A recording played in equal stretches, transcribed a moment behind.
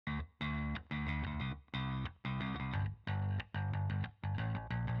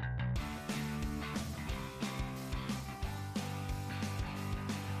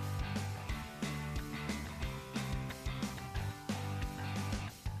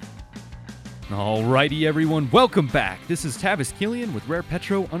Alrighty, everyone, welcome back. This is Tavis Killian with Rare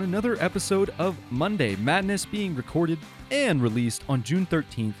Petro on another episode of Monday Madness, being recorded and released on June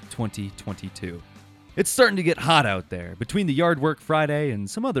 13th, 2022. It's starting to get hot out there. Between the yard work Friday and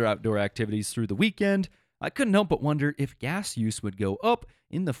some other outdoor activities through the weekend, I couldn't help but wonder if gas use would go up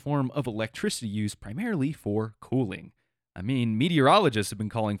in the form of electricity use primarily for cooling. I mean, meteorologists have been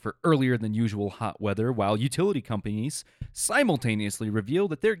calling for earlier than usual hot weather, while utility companies simultaneously reveal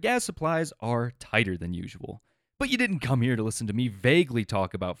that their gas supplies are tighter than usual. But you didn't come here to listen to me vaguely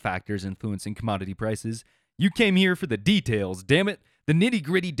talk about factors influencing commodity prices. You came here for the details, damn it! The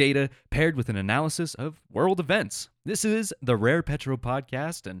nitty-gritty data paired with an analysis of world events. This is the Rare Petro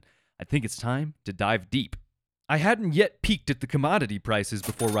Podcast, and I think it's time to dive deep. I hadn't yet peeked at the commodity prices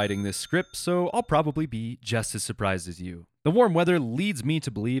before writing this script, so I'll probably be just as surprised as you. The warm weather leads me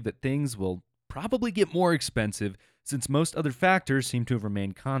to believe that things will probably get more expensive since most other factors seem to have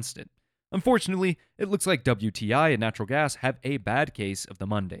remained constant. Unfortunately, it looks like WTI and natural gas have a bad case of the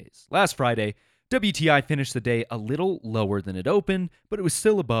Mondays. Last Friday, WTI finished the day a little lower than it opened, but it was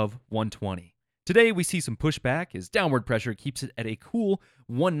still above 120. Today, we see some pushback as downward pressure keeps it at a cool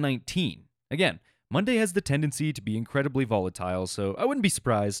 119. Again, Monday has the tendency to be incredibly volatile, so I wouldn't be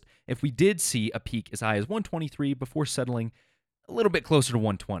surprised if we did see a peak as high as 123 before settling a little bit closer to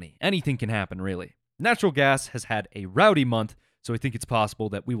 120. Anything can happen, really. Natural gas has had a rowdy month, so I think it's possible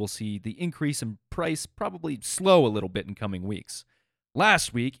that we will see the increase in price probably slow a little bit in coming weeks.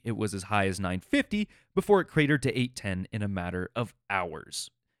 Last week, it was as high as $9.50 before it cratered to $8.10 in a matter of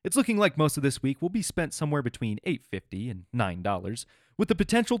hours. It's looking like most of this week will be spent somewhere between $8.50 and $9, with the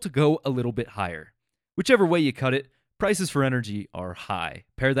potential to go a little bit higher. Whichever way you cut it, prices for energy are high.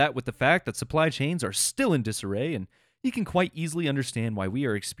 Pair that with the fact that supply chains are still in disarray, and you can quite easily understand why we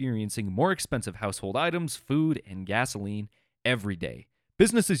are experiencing more expensive household items, food, and gasoline every day.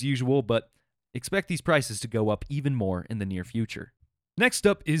 Business as usual, but expect these prices to go up even more in the near future. Next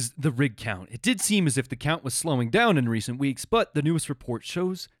up is the rig count. It did seem as if the count was slowing down in recent weeks, but the newest report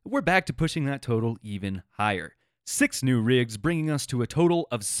shows that we're back to pushing that total even higher. 6 new rigs, bringing us to a total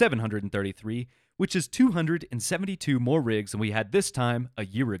of 733, which is 272 more rigs than we had this time a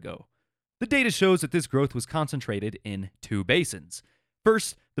year ago. The data shows that this growth was concentrated in 2 basins.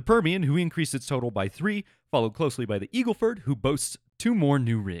 First, the Permian, who increased its total by 3, followed closely by the Eagle Ford, who boasts 2 more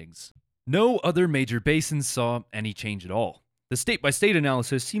new rigs. No other major basins saw any change at all. The state-by-state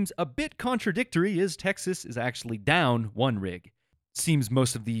analysis seems a bit contradictory, as Texas is actually down 1 rig. Seems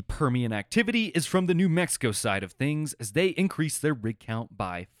most of the Permian activity is from the New Mexico side of things, as they increased their rig count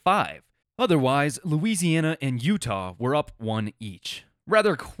by 5. Otherwise, Louisiana and Utah were up 1 each.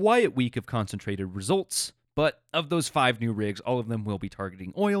 Rather quiet week of concentrated results, but of those 5 new rigs, all of them will be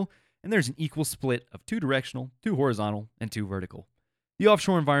targeting oil, and there's an equal split of 2 directional, 2 horizontal, and 2 vertical. The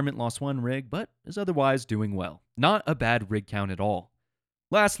offshore environment lost 1 rig, but is otherwise doing well. Not a bad rig count at all.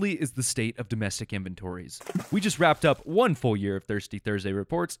 Lastly is the state of domestic inventories. We just wrapped up 1 full year of Thirsty Thursday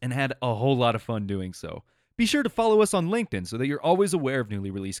reports and had a whole lot of fun doing so. Be sure to follow us on LinkedIn so that you're always aware of newly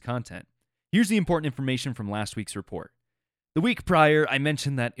released content. Here's the important information from last week's report. The week prior, I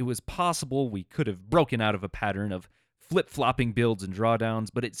mentioned that it was possible we could have broken out of a pattern of flip-flopping builds and drawdowns,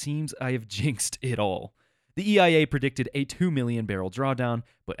 but it seems I have jinxed it all. The EIA predicted a 2 million barrel drawdown,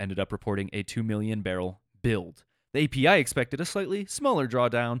 but ended up reporting a 2 million barrel build. The API expected a slightly smaller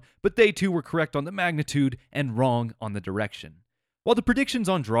drawdown, but they too were correct on the magnitude and wrong on the direction. While the predictions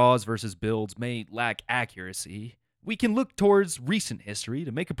on draws versus builds may lack accuracy, we can look towards recent history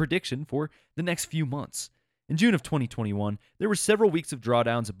to make a prediction for the next few months. In June of 2021, there were several weeks of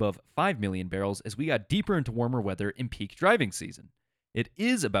drawdowns above 5 million barrels as we got deeper into warmer weather in peak driving season. It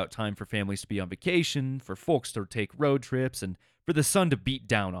is about time for families to be on vacation, for folks to take road trips, and for the sun to beat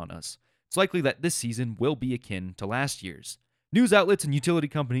down on us. It's likely that this season will be akin to last year's. News outlets and utility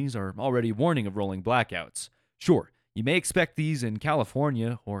companies are already warning of rolling blackouts. Sure, you may expect these in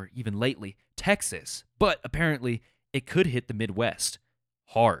California, or even lately, Texas, but apparently it could hit the Midwest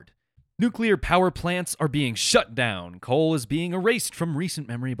hard. Nuclear power plants are being shut down, coal is being erased from recent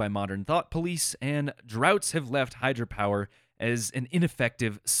memory by modern thought police, and droughts have left hydropower as an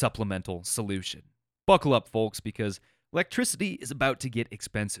ineffective supplemental solution. Buckle up, folks, because electricity is about to get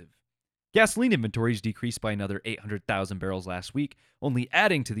expensive. Gasoline inventories decreased by another 800,000 barrels last week, only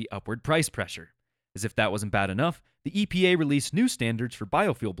adding to the upward price pressure. As if that wasn't bad enough, the EPA released new standards for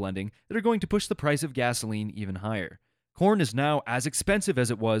biofuel blending that are going to push the price of gasoline even higher. Corn is now as expensive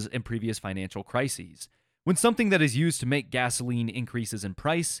as it was in previous financial crises. When something that is used to make gasoline increases in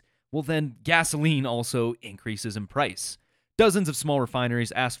price, well then gasoline also increases in price. Dozens of small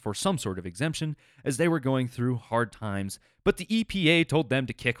refineries asked for some sort of exemption as they were going through hard times, but the EPA told them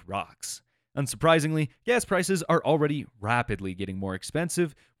to kick rocks. Unsurprisingly, gas prices are already rapidly getting more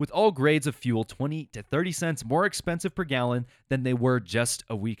expensive, with all grades of fuel 20 to 30 cents more expensive per gallon than they were just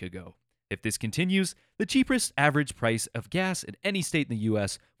a week ago. If this continues, the cheapest average price of gas in any state in the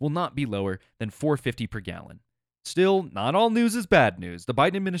US will not be lower than $4.50 per gallon. Still, not all news is bad news. The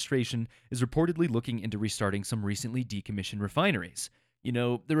Biden administration is reportedly looking into restarting some recently decommissioned refineries. You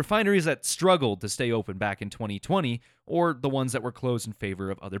know, the refineries that struggled to stay open back in 2020, or the ones that were closed in favor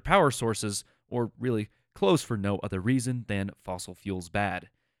of other power sources, or really closed for no other reason than fossil fuels bad.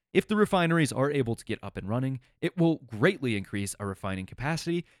 If the refineries are able to get up and running, it will greatly increase our refining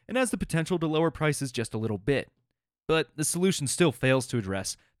capacity and has the potential to lower prices just a little bit. But the solution still fails to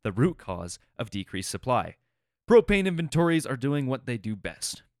address the root cause of decreased supply. Propane inventories are doing what they do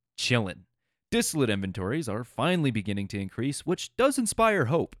best: chillin'. Distillate inventories are finally beginning to increase, which does inspire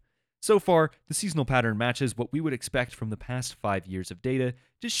hope. So far, the seasonal pattern matches what we would expect from the past 5 years of data,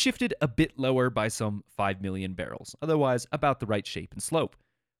 just shifted a bit lower by some 5 million barrels, otherwise about the right shape and slope.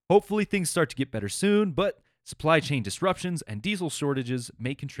 Hopefully things start to get better soon, but supply chain disruptions and diesel shortages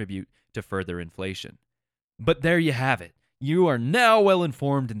may contribute to further inflation. But there you have it. You are now well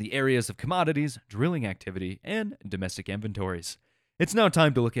informed in the areas of commodities, drilling activity, and domestic inventories. It's now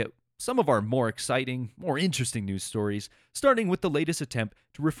time to look at some of our more exciting, more interesting news stories, starting with the latest attempt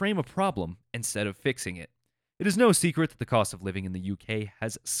to reframe a problem instead of fixing it. It is no secret that the cost of living in the UK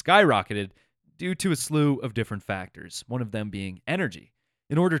has skyrocketed due to a slew of different factors, one of them being energy.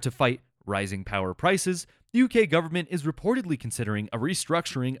 In order to fight rising power prices, the UK government is reportedly considering a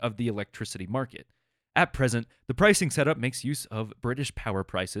restructuring of the electricity market. At present, the pricing setup makes use of British power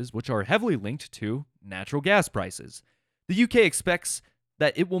prices, which are heavily linked to natural gas prices. The UK expects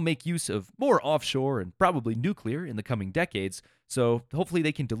that it will make use of more offshore and probably nuclear in the coming decades, so hopefully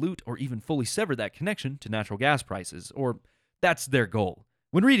they can dilute or even fully sever that connection to natural gas prices, or that's their goal.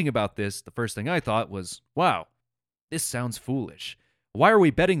 When reading about this, the first thing I thought was, wow, this sounds foolish. Why are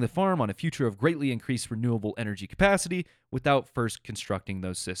we betting the farm on a future of greatly increased renewable energy capacity without first constructing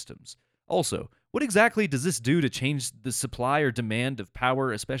those systems? Also, what exactly does this do to change the supply or demand of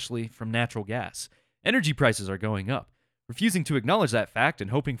power, especially from natural gas? Energy prices are going up. Refusing to acknowledge that fact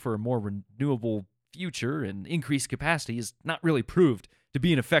and hoping for a more renewable future and increased capacity is not really proved to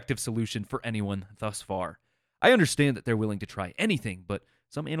be an effective solution for anyone thus far. I understand that they're willing to try anything, but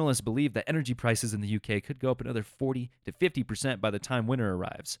some analysts believe that energy prices in the UK could go up another 40 to 50% by the time winter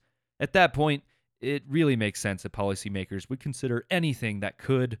arrives. At that point, it really makes sense that policymakers would consider anything that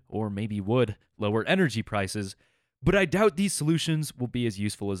could, or maybe would, lower energy prices, but I doubt these solutions will be as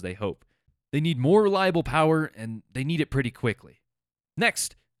useful as they hope. They need more reliable power, and they need it pretty quickly.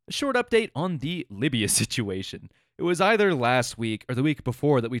 Next, a short update on the Libya situation. It was either last week or the week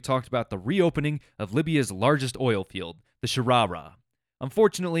before that we talked about the reopening of Libya's largest oil field, the Sharara.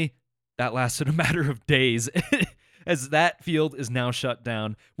 Unfortunately, that lasted a matter of days, as that field is now shut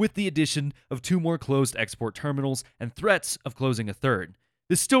down, with the addition of 2 more closed export terminals and threats of closing a third.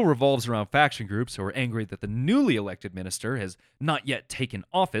 This still revolves around faction groups who are angry that the newly elected minister has not yet taken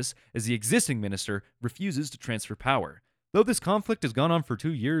office, as the existing minister refuses to transfer power. Though this conflict has gone on for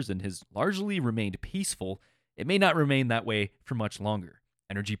 2 years and has largely remained peaceful, it may not remain that way for much longer.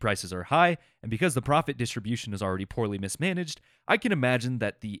 Energy prices are high, and because the profit distribution is already poorly mismanaged, I can imagine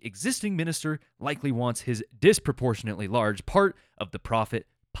that the existing minister likely wants his disproportionately large part of the profit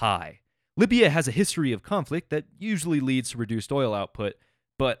pie. Libya has a history of conflict that usually leads to reduced oil output,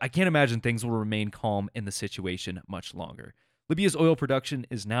 but I can't imagine things will remain calm in the situation much longer. Libya's oil production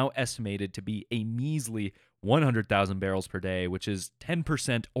is now estimated to be a measly 100,000 barrels per day, which is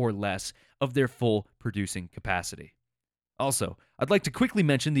 10% or less of their full producing capacity. Also, I'd like to quickly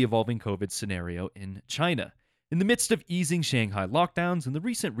mention the evolving COVID scenario in China. In the midst of easing Shanghai lockdowns and the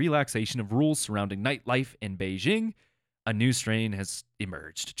recent relaxation of rules surrounding nightlife in Beijing, a new strain has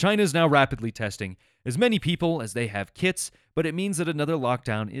emerged. China is now rapidly testing as many people as they have kits, but it means that another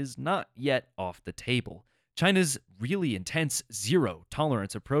lockdown is not yet off the table. China's really intense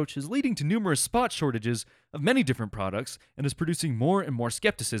zero-tolerance approach is leading to numerous spot shortages of many different products and is producing more and more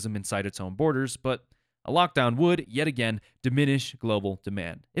skepticism inside its own borders, but a lockdown would, yet again, diminish global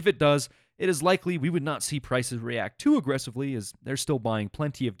demand. If it does, it is likely we would not see prices react too aggressively, as they're still buying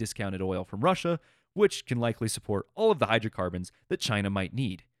plenty of discounted oil from Russia, which can likely support all of the hydrocarbons that China might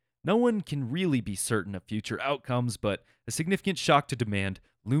need. No one can really be certain of future outcomes, but a significant shock to demand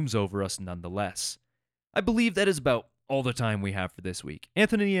looms over us nonetheless. I believe that is about all the time we have for this week.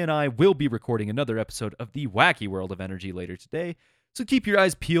 Anthony and I will be recording another episode of The Wacky World of Energy later today, so keep your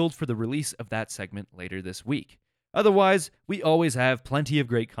eyes peeled for the release of that segment later this week. Otherwise, we always have plenty of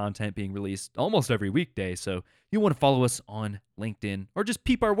great content being released almost every weekday, so you want to follow us on LinkedIn or just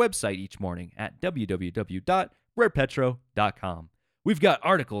peep our website each morning at www.rarepetro.com. We've got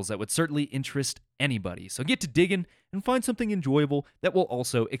articles that would certainly interest anybody, so get to digging and find something enjoyable that will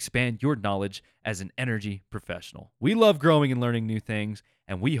also expand your knowledge as an energy professional. We love growing and learning new things,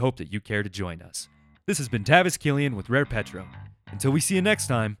 and we hope that you care to join us. This has been Tavis Killian with Rare Petro. Until we see you next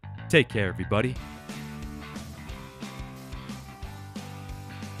time, take care, everybody.